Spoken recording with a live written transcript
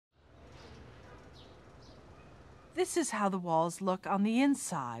This is how the walls look on the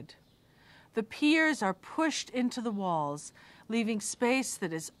inside. The piers are pushed into the walls, leaving space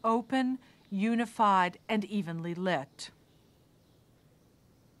that is open, unified, and evenly lit.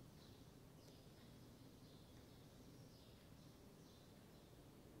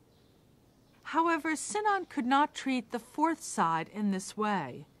 However, Sinan could not treat the fourth side in this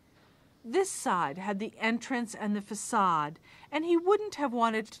way. This side had the entrance and the facade, and he wouldn't have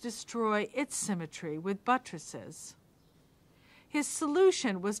wanted to destroy its symmetry with buttresses. His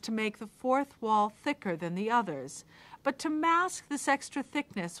solution was to make the fourth wall thicker than the others, but to mask this extra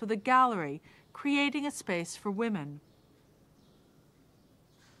thickness with a gallery, creating a space for women.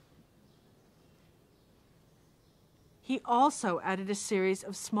 He also added a series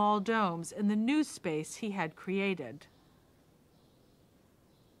of small domes in the new space he had created.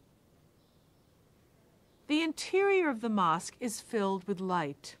 The interior of the mosque is filled with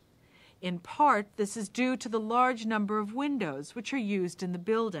light. In part, this is due to the large number of windows which are used in the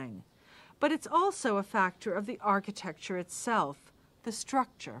building, but it's also a factor of the architecture itself, the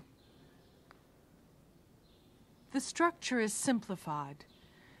structure. The structure is simplified.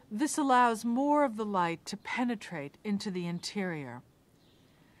 This allows more of the light to penetrate into the interior.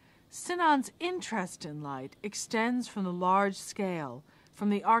 Sinan's interest in light extends from the large scale, from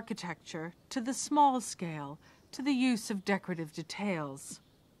the architecture, to the small scale, to the use of decorative details.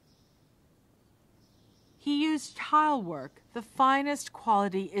 He used tile work, the finest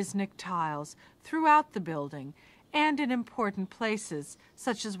quality Iznik tiles, throughout the building and in important places,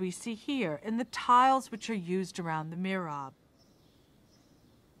 such as we see here in the tiles which are used around the mihrab.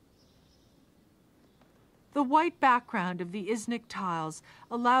 The white background of the Iznik tiles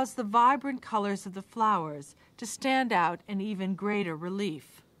allows the vibrant colors of the flowers to stand out in even greater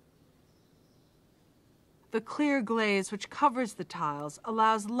relief. The clear glaze which covers the tiles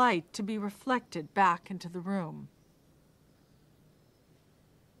allows light to be reflected back into the room.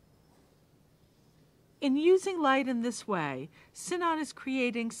 In using light in this way, Sinan is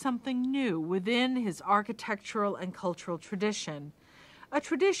creating something new within his architectural and cultural tradition, a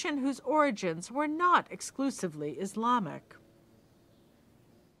tradition whose origins were not exclusively Islamic.